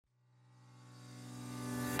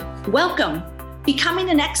Welcome.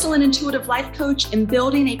 Becoming an excellent intuitive life coach and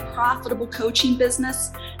building a profitable coaching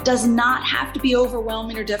business does not have to be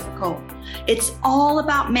overwhelming or difficult. It's all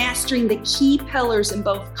about mastering the key pillars in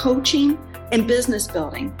both coaching and business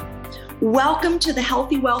building. Welcome to the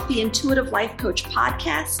Healthy, Wealthy, Intuitive Life Coach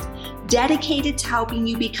podcast, dedicated to helping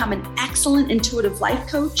you become an excellent intuitive life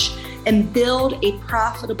coach and build a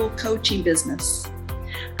profitable coaching business.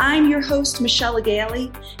 I'm your host, Michelle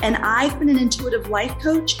Gailey, and I've been an intuitive life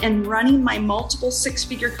coach and running my multiple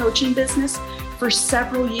six-figure coaching business for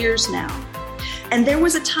several years now. And there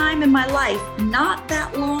was a time in my life, not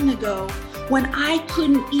that long ago, when I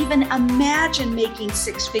couldn't even imagine making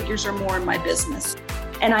six figures or more in my business.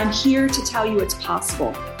 And I'm here to tell you it's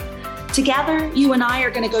possible. Together, you and I are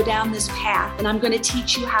going to go down this path, and I'm going to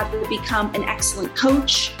teach you how to become an excellent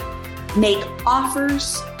coach, make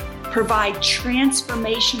offers, provide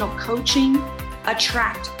transformational coaching,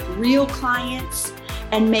 attract real clients,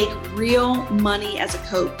 and make real money as a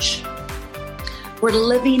coach. We're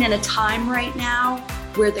living in a time right now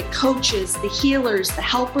where the coaches, the healers, the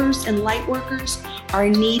helpers, and light workers are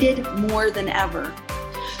needed more than ever.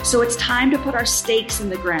 So it's time to put our stakes in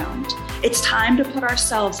the ground. It's time to put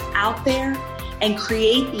ourselves out there and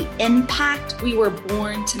create the impact we were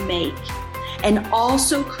born to make, and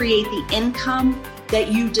also create the income that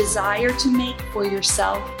you desire to make for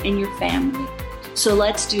yourself and your family. So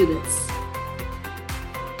let's do this.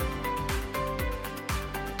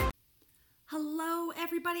 Hello,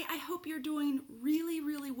 everybody. I hope you're doing really,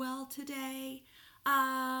 really well today.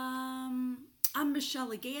 I'm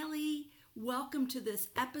Michelle Gailey. Welcome to this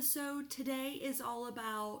episode. Today is all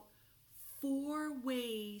about 4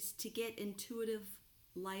 ways to get intuitive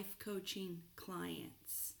life coaching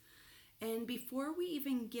clients. And before we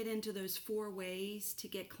even get into those 4 ways to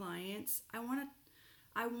get clients, I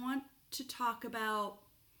want to talk about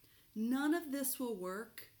none of this will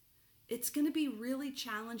work. It's going to be really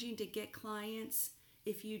challenging to get clients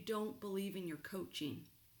if you don't believe in your coaching.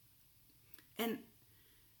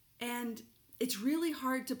 And it's really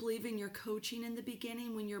hard to believe in your coaching in the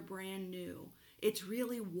beginning when you're brand new. It's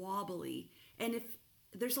really wobbly. And if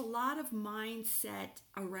there's a lot of mindset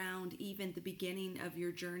around even the beginning of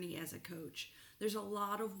your journey as a coach. There's a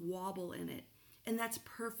lot of wobble in it, and that's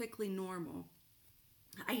perfectly normal.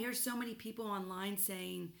 I hear so many people online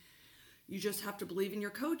saying, you just have to believe in your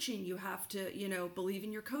coaching. You have to, believe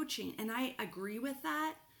in your coaching. And I agree with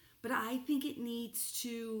that, but I think it needs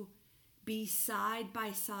to be side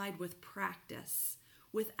by side with practice,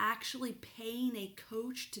 with actually paying a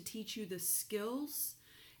coach to teach you the skills.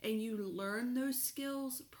 And you learn those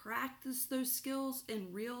skills, practice those skills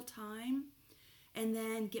in real time, and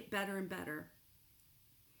then get better and better.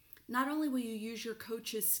 Not only will you use your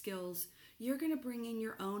coach's skills, you're going to bring in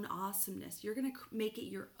your own awesomeness. You're going to make it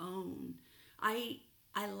your own. I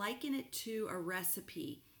liken it to a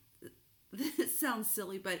recipe. This sounds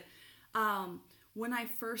silly, but when I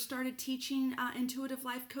first started teaching intuitive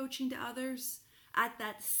life coaching to others, at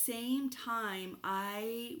that same time,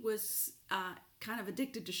 I was kind of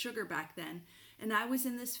addicted to sugar back then. And I was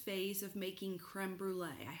in this phase of making creme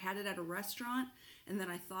brulee. I had it at a restaurant, and then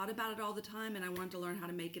I thought about it all the time, and I wanted to learn how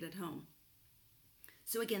to make it at home.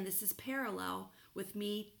 So again, this is parallel with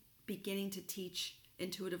me beginning to teach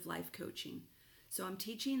intuitive life coaching. So I'm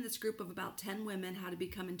teaching this group of about 10 women how to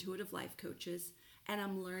become intuitive life coaches, and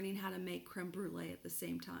I'm learning how to make creme brulee at the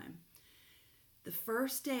same time. The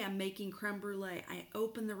first day I'm making creme brulee, I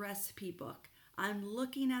open the recipe book. I'm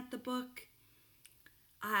looking at the book.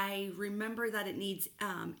 I remember that it needs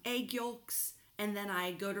egg yolks, and then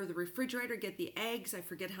I go to the refrigerator, get the eggs. I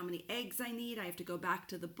forget how many eggs I need. I have to go back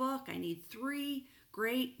to the book. I need 3.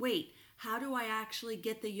 Great. Wait, how do I actually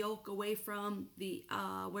get the yolk away from the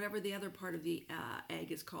whatever the other part of the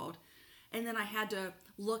egg is called? And then I had to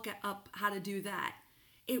look up how to do that.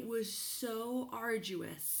 It was so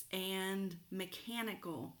arduous and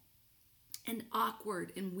mechanical and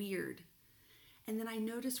awkward and weird. And then I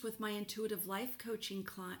noticed with my intuitive life coaching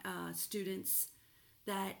students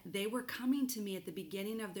that they were coming to me at the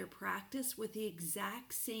beginning of their practice with the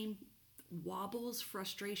exact same wobbles,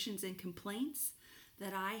 frustrations, and complaints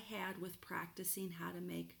that I had with practicing how to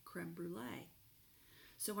make creme brulee.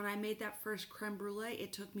 So when I made that first creme brulee,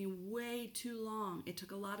 it took me way too long. It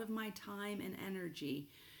took a lot of my time and energy.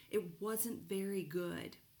 It wasn't very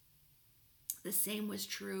good. The same was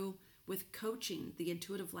true with coaching, the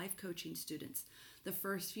intuitive life coaching students. The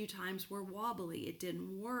first few times were wobbly. It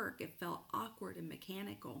didn't work. It felt awkward and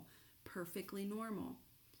mechanical, perfectly normal.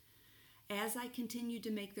 As I continued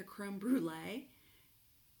to make the creme brulee,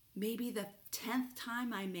 maybe the 10th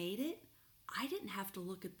time I made it, I didn't have to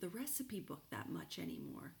look at the recipe book that much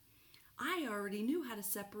anymore. I already knew how to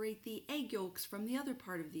separate the egg yolks from the other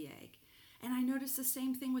part of the egg. And I noticed the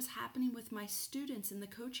same thing was happening with my students in the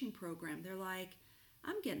coaching program. They're like,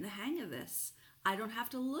 I'm getting the hang of this. I don't have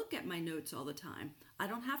to look at my notes all the time. I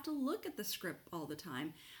don't have to look at the script all the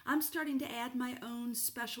time. I'm starting to add my own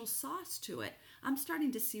special sauce to it. I'm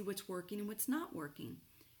starting to see what's working and what's not working.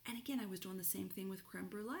 And again, I was doing the same thing with creme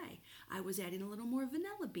brulee. I was adding a little more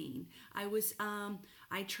vanilla bean.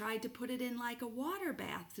 I tried to put it in like a water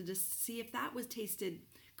bath to just see if that was tasted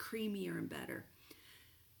creamier and better.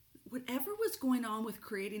 Whatever was going on with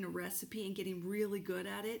creating a recipe and getting really good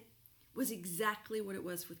at it was exactly what it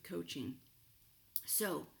was with coaching.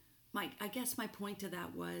 So I guess my point to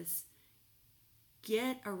that was,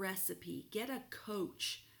 get a recipe, get a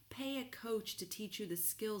coach, pay a coach to teach you the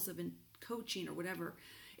skills of coaching or whatever.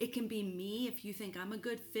 It can be me. If you think I'm a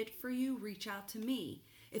good fit for you, reach out to me.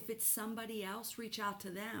 If it's somebody else, reach out to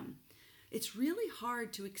them. It's really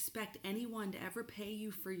hard to expect anyone to ever pay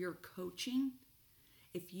you for your coaching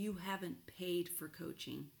if you haven't paid for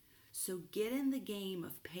coaching. So get in the game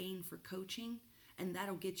of paying for coaching, and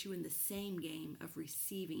that'll get you in the same game of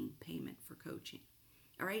receiving payment for coaching.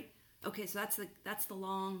 All right? Okay, so that's the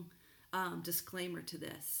long disclaimer to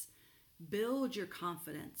this. Build your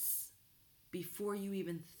confidence before you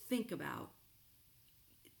even think about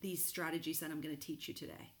these strategies that I'm going to teach you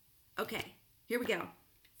today. Okay, here we go.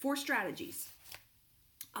 4 strategies.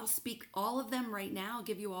 I'll speak all of them right now. I'll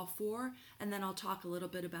give you all 4, and then I'll talk a little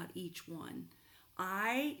bit about each one.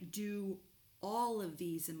 I do all of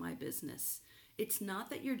these in my business. It's not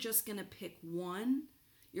that you're just going to pick one.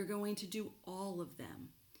 You're going to do all of them.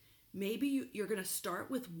 Maybe you're going to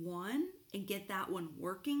start with one and get that one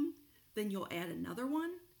working. Then you'll add another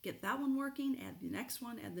one, get that one working, add the next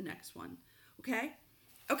one, add the next one. Okay?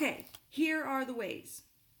 Okay, here are the ways.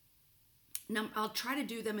 Now, I'll try to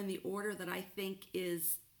do them in the order that I think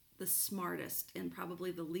is the smartest and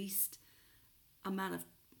probably the least amount of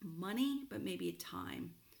money, but maybe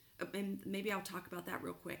time. And maybe I'll talk about that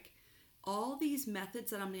real quick. All these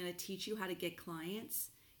methods that I'm going to teach you how to get clients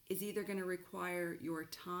is either going to require your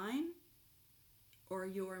time or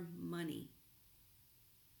your money.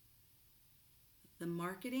 The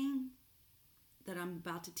marketing that I'm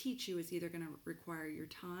about to teach you is either going to require your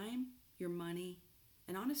time, your money,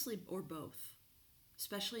 and honestly, or both.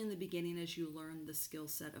 Especially in the beginning as you learn the skill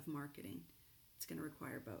set of marketing. It's going to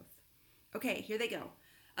require both. Okay, here they go.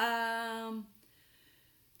 I'm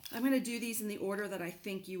going to do these in the order that I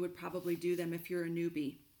think you would probably do them if you're a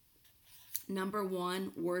newbie. Number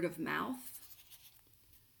 1, word of mouth.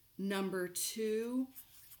 Number 2,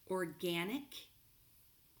 organic.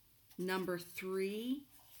 Number 3,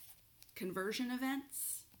 conversion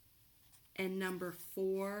events. And number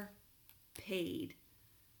 4, paid.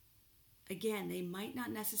 Again, they might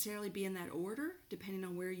not necessarily be in that order, depending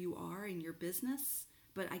on where you are in your business.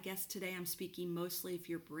 But I guess today I'm speaking mostly if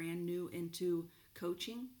you're brand new into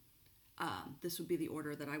coaching. This would be the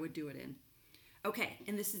order that I would do it in. Okay,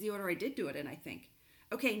 and this is the order I did do it in, I think.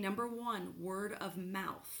 Okay, number 1, word of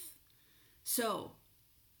mouth. So,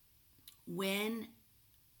 when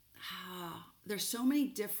there's so many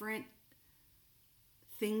different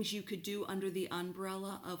things you could do under the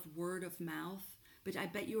umbrella of word of mouth, but I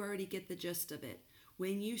bet you already get the gist of it.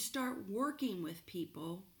 When you start working with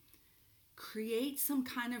people, create some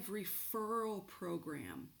kind of referral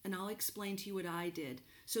program, and I'll explain to you what I did.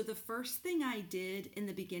 So the first thing I did in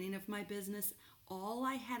the beginning of my business, all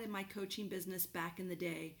I had in my coaching business back in the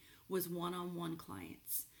day was one-on-one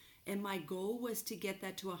clients. And my goal was to get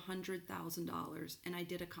that to $100,000, and I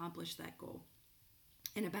did accomplish that goal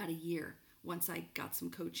in about a year once I got some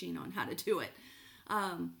coaching on how to do it.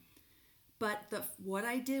 But what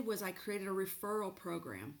I did was I created a referral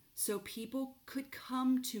program so people could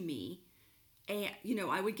come to me. And,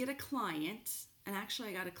 I would get a client, and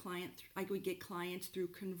actually I would get clients through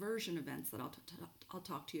conversion events that I'll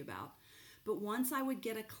talk to you about. But once I would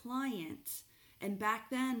get a client, and back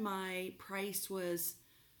then my price was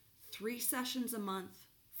 3 sessions a month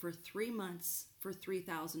for 3 months for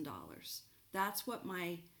 $3,000. That's what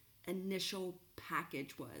my initial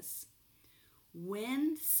package was.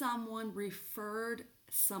 When someone referred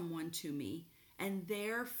someone to me and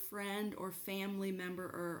their friend or family member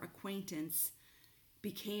or acquaintance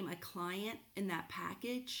became a client in that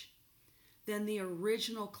package, then the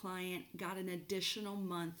original client got an additional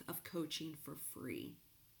month of coaching for free.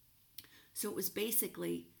 So it was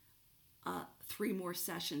basically 3 more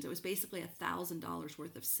sessions. It was basically $1,000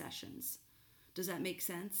 worth of sessions. Does that make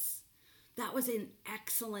sense? That was an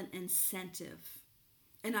excellent incentive.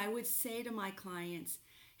 And I would say to my clients,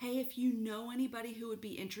 hey, if you know anybody who would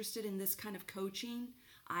be interested in this kind of coaching,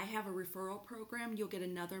 I have a referral program, you'll get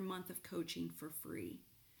another month of coaching for free.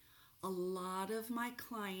 A lot of my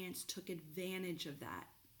clients took advantage of that.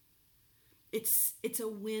 It's a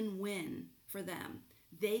win-win for them.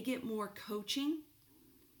 They get more coaching,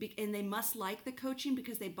 and they must like the coaching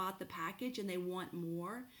because they bought the package and they want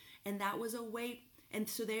more. And that was a way, and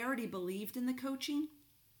so they already believed in the coaching.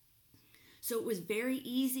 So it was very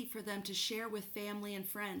easy for them to share with family and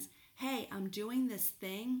friends, hey, I'm doing this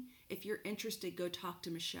thing. If you're interested, go talk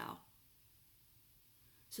to Michelle.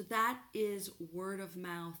 So that is word of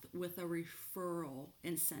mouth with a referral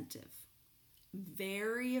incentive.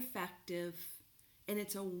 Very effective, and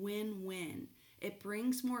it's a win-win. It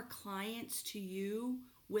brings more clients to you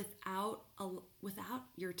without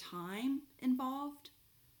your time involved.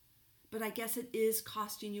 But I guess it is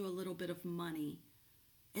costing you a little bit of money,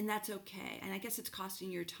 and that's okay. And I guess it's costing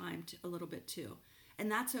your time a little bit too. And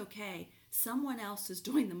that's okay. Someone else is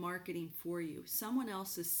doing the marketing for you. Someone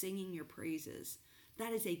else is singing your praises.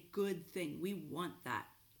 That is a good thing. We want that.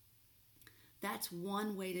 That's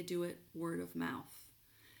one way to do it, word of mouth.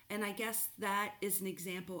 And I guess that is an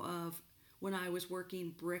example of when I was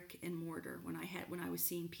working brick and mortar, when I was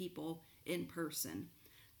seeing people in person.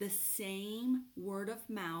 The same word of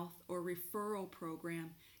mouth or referral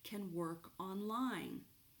program can work online.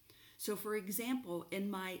 So for example, in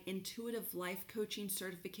my Intuitive Life Coaching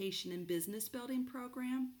Certification and Business Building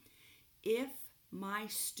program, if my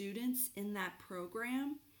students in that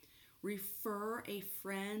program refer a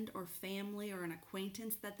friend or family or an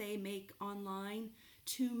acquaintance that they make online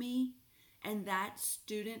to me, and that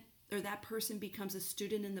student or that person becomes a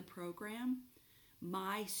student in the program,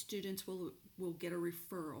 my students will get a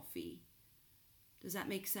referral fee. Does that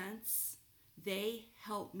make sense? They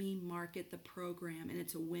help me market the program, and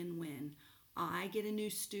it's a win-win. I get a new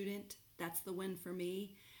student, that's the win for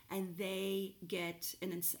me, and they get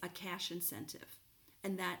a cash incentive,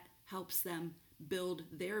 and that helps them build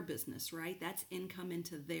their business, right? That's income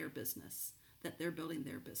into their business, that they're building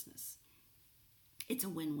their business. It's a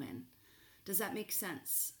win-win. Does that make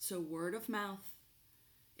sense? So word of mouth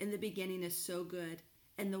in the beginning is so good,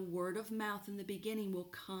 and the word of mouth in the beginning will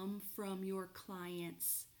come from your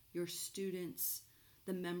clients, your students,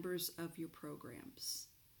 the members of your programs.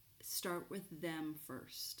 Start with them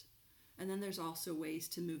first. And then there's also ways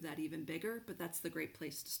to move that even bigger, but that's the great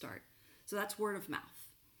place to start. So that's word of mouth.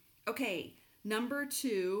 Okay, number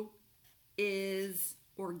 2 is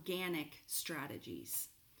organic strategies.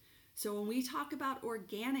 So when we talk about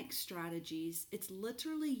organic strategies, it's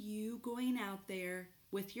literally you going out there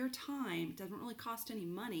with your time. It doesn't really cost any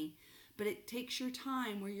money, but it takes your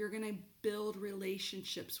time where you're going to build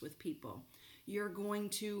relationships with people. You're going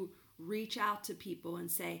to reach out to people and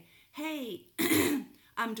say, hey,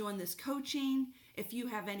 I'm doing this coaching. If you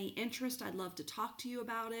have any interest, I'd love to talk to you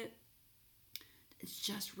about it. It's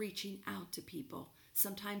just reaching out to people.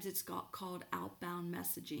 Sometimes it's called outbound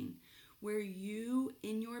messaging, where you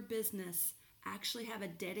in your business actually have a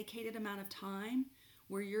dedicated amount of time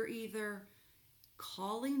where you're either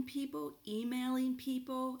calling people, emailing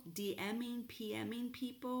people, DMing, PMing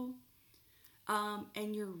people,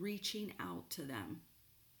 and you're reaching out to them.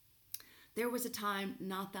 There was a time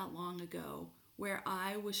not that long ago where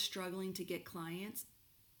I was struggling to get clients.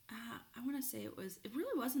 I want to say it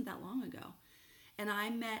really wasn't that long ago. And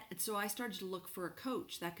so I started to look for a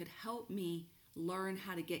coach that could help me learn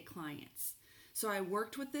how to get clients. So I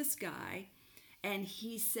worked with this guy, and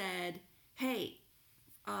he said, hey,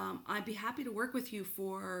 I'd be happy to work with you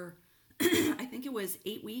for, I think it was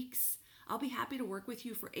 8 weeks. I'll be happy to work with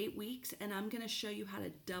you for 8 weeks, and I'm going to show you how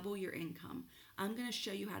to double your income. I'm going to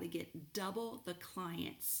show you how to get double the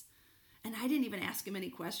clients. And I didn't even ask him any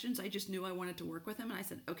questions. I just knew I wanted to work with him, and I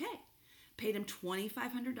said, okay. Paid him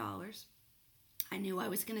 $2,500. I knew I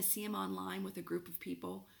was going to see him online with a group of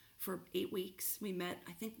people for 8 weeks. We met,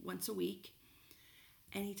 I think, once a week,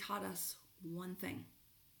 and he taught us one thing.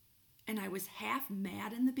 And I was half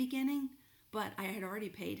mad in the beginning, but I had already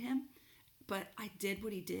paid him. But I did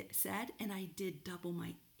what he said, and I did double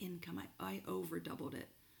my income. I over doubled it.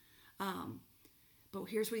 But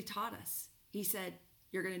here's what he taught us. He said,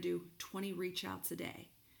 you're going to do 20 reach outs a day.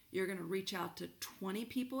 You're going to reach out to 20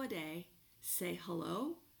 people a day, say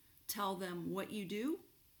hello, tell them what you do,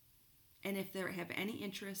 and if they have any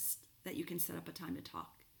interest, that you can set up a time to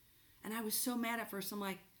talk. And I was so mad at first. I'm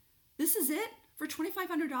like, this is it? For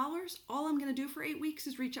 $2,500, all I'm going to do for 8 weeks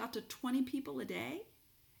is reach out to 20 people a day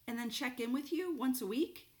and then check in with you once a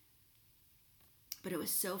week? But it was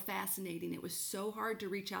so fascinating. It was so hard to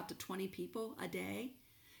reach out to 20 people a day.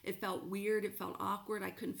 It felt weird. It felt awkward. I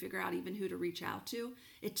couldn't figure out even who to reach out to.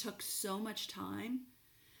 It took so much time.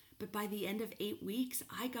 But by the end of 8 weeks,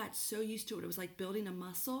 I got so used to it. It was like building a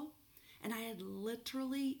muscle. And I had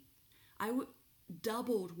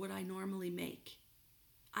doubled what I normally make.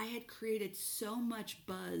 I had created so much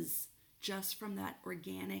buzz just from that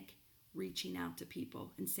organic reaching out to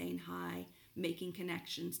people and saying hi, making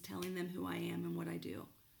connections, telling them who I am and what I do.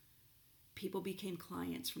 People became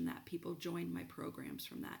clients from that. People joined my programs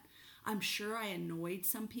from that. I'm sure I annoyed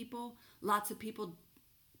some people. Lots of people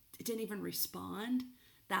didn't even respond.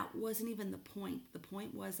 That wasn't even the point. The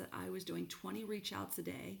point was that I was doing 20 reach outs a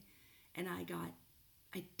day and I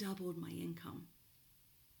doubled my income.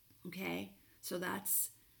 Okay? So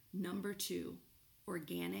that's number 2,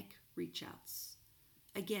 organic reach outs.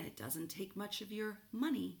 Again, it doesn't take much of your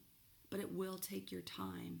money, but it will take your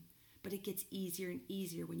time. But it gets easier and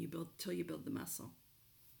easier when you build the muscle.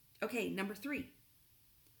 Okay, number 3,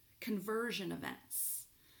 conversion events.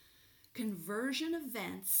 Conversion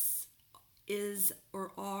events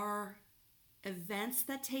are events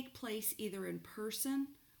that take place either in person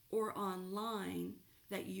or online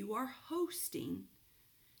that you are hosting.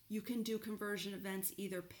 You can do conversion events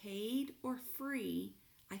either paid or free.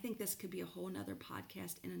 I think this could be a whole nother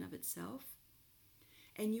podcast in and of itself.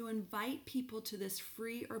 And you invite people to this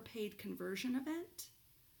free or paid conversion event.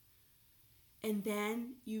 And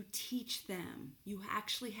then you teach them. You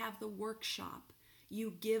actually have the workshop.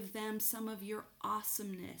 You give them some of your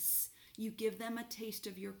awesomeness. You give them a taste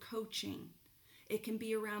of your coaching. It can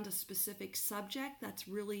be around a specific subject. That's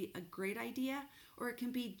really a great idea. Or it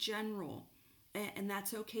can be general. And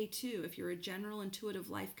that's okay too. If you're a general intuitive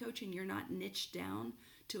life coach and you're not niched down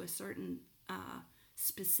to a certain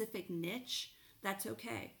specific niche, that's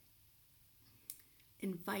okay.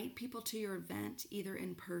 Invite people to your event, either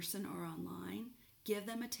in person or online. Give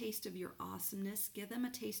them a taste of your awesomeness. Give them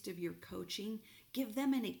a taste of your coaching. Give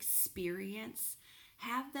them an experience.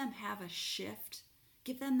 Have them have a shift.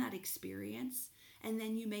 Give them that experience. And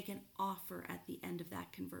then you make an offer at the end of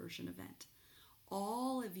that conversion event.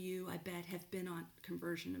 All of you, I bet, have been on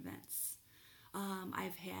conversion events.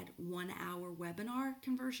 I've had 1-hour webinar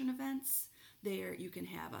conversion events. There you can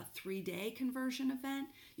have a 3-day conversion event.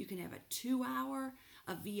 You can have a 2-hour,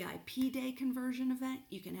 a VIP day conversion event.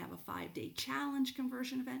 You can have a 5-day challenge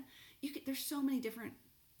conversion event. There's so many different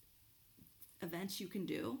events you can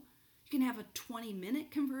do. You can have a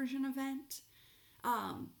 20-minute conversion event.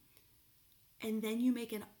 And then you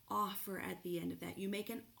make an offer at the end of that. You make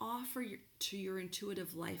an offer to your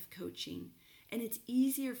intuitive life coaching. And it's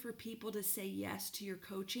easier for people to say yes to your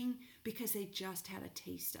coaching because they just had a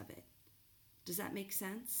taste of it. Does that make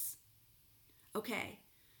sense? Okay,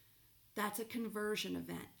 that's a conversion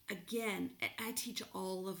event. Again, I teach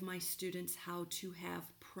all of my students how to have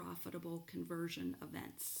profitable conversion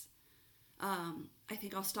events. I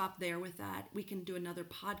think I'll stop there with that. We can do another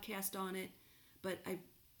podcast on it, but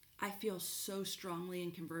I feel so strongly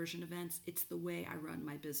in conversion events. It's the way I run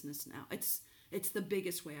my business now. It's the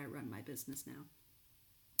biggest way I run my business now.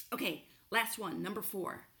 Okay, last one, number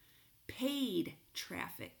 4, paid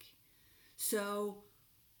traffic. So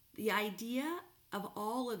the idea of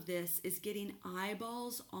all of this is getting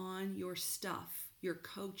eyeballs on your stuff, your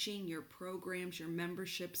coaching, your programs, your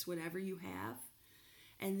memberships, whatever you have.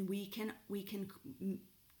 And we can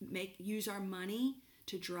use our money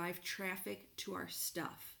to drive traffic to our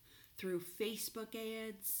stuff through Facebook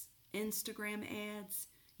ads, Instagram ads,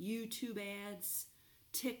 YouTube ads,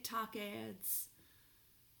 TikTok ads,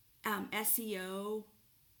 SEO,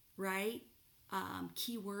 right?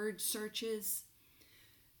 Keyword searches,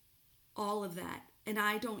 all of that. And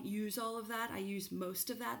I don't use all of that. I use most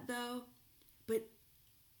of that though. But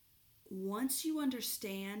once you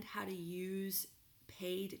understand how to use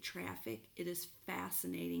paid traffic, it is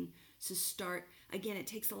fascinating to start. Again, it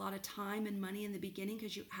takes a lot of time and money in the beginning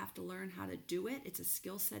because you have to learn how to do it. It's a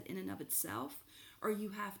skill set in and of itself. Or you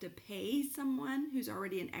have to pay someone who's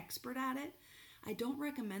already an expert at it. I don't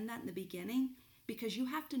recommend that in the beginning because you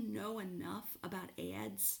have to know enough about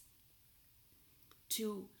ads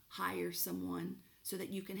to hire someone so that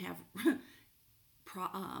you can have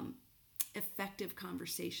effective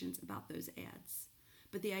conversations about those ads.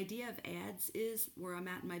 But the idea of ads is where I'm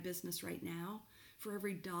at in my business right now. For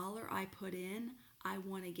every $1 I put in, I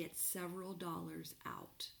want to get several dollars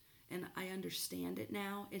out. And I understand it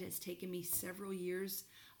now. It has taken me several years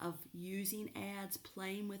of using ads,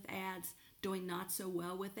 playing with ads, doing not so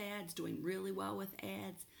well with ads, doing really well with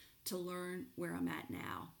ads to learn where I'm at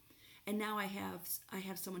now. And now I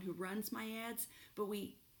have someone who runs my ads, but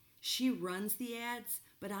she runs the ads,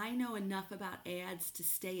 but I know enough about ads to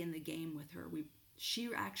stay in the game with her. She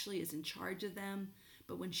actually is in charge of them,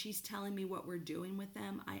 but when she's telling me what we're doing with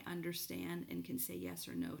them, I understand and can say yes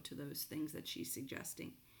or no to those things that she's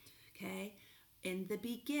suggesting. okay? In the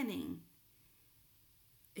beginning,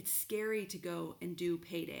 it's scary to go and do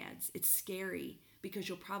paid ads. It's scary because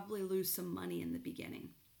you'll probably lose some money in the beginning.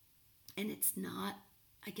 And it's not,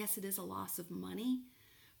 I guess it is a loss of money,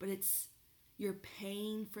 but you're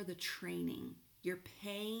paying for the training. You're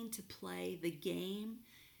paying to play the game,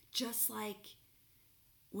 just like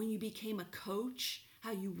when you became a coach,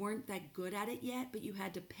 how you weren't that good at it yet, but you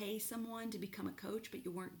had to pay someone to become a coach, but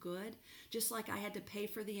you weren't good. Just like I had to pay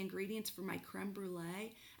for the ingredients for my creme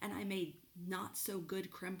brulee, and I made not so good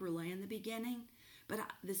creme brulee in the beginning. And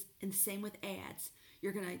the same with ads.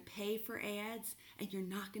 You're going to pay for ads, and you're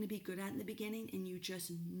not going to be good at it in the beginning, and you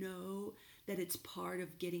just know that it's part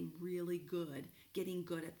of getting really good, getting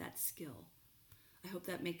good at that skill. I hope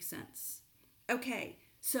that makes sense. Okay,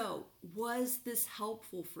 so was this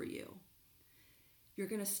helpful for you? You're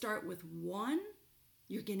going to start with one.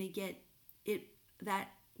 You're going to get that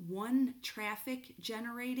one traffic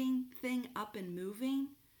generating thing up and moving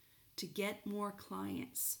to get more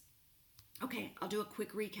clients. Okay, I'll do a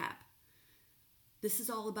quick recap. This is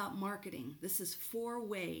all about marketing. This is 4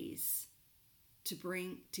 ways to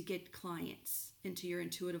get clients into your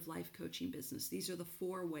intuitive life coaching business. These are the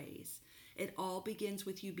 4 ways. It all begins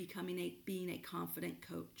with you being a confident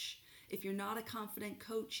coach. If you're not a confident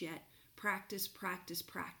coach yet, practice, practice,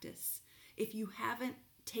 practice. If you haven't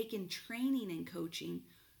taken training in coaching,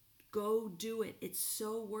 go do it. It's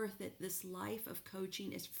so worth it. This life of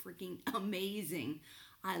coaching is freaking amazing.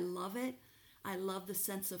 I love it. I love the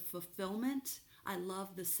sense of fulfillment. I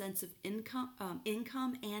love the sense of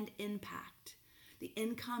income and impact. The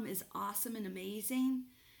income is awesome and amazing.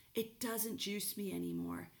 It doesn't juice me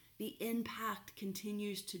anymore. The impact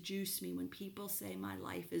continues to juice me when people say my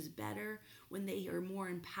life is better, when they are more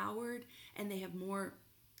empowered and they have more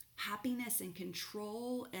happiness and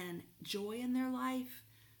control and joy in their life.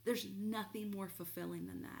 There's nothing more fulfilling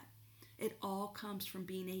than that. It all comes from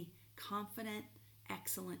being a confident,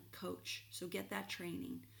 excellent coach. So get that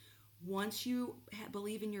training. Once you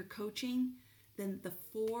believe in your coaching, then the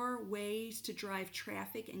 4 ways to drive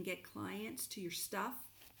traffic and get clients to your stuff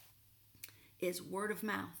is word of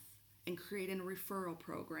mouth and creating a referral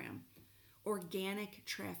program, organic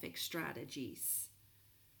traffic strategies,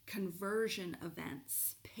 conversion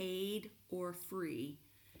events, paid or free,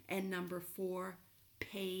 and number 4,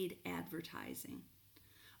 paid advertising.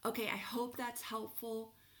 Okay, I hope that's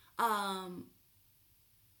helpful.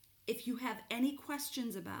 If you have any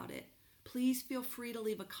questions about it, please feel free to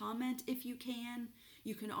leave a comment if you can.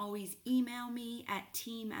 You can always email me at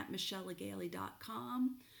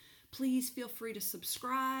team@michelleagaly.com. Please feel free to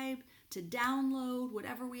subscribe, to download,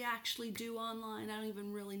 whatever we actually do online. I don't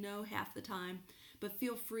even really know half the time, but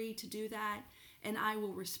feel free to do that, and I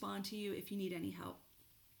will respond to you if you need any help.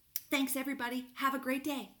 Thanks, everybody. Have a great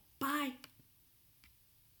day. Bye.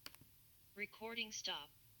 Recording stop.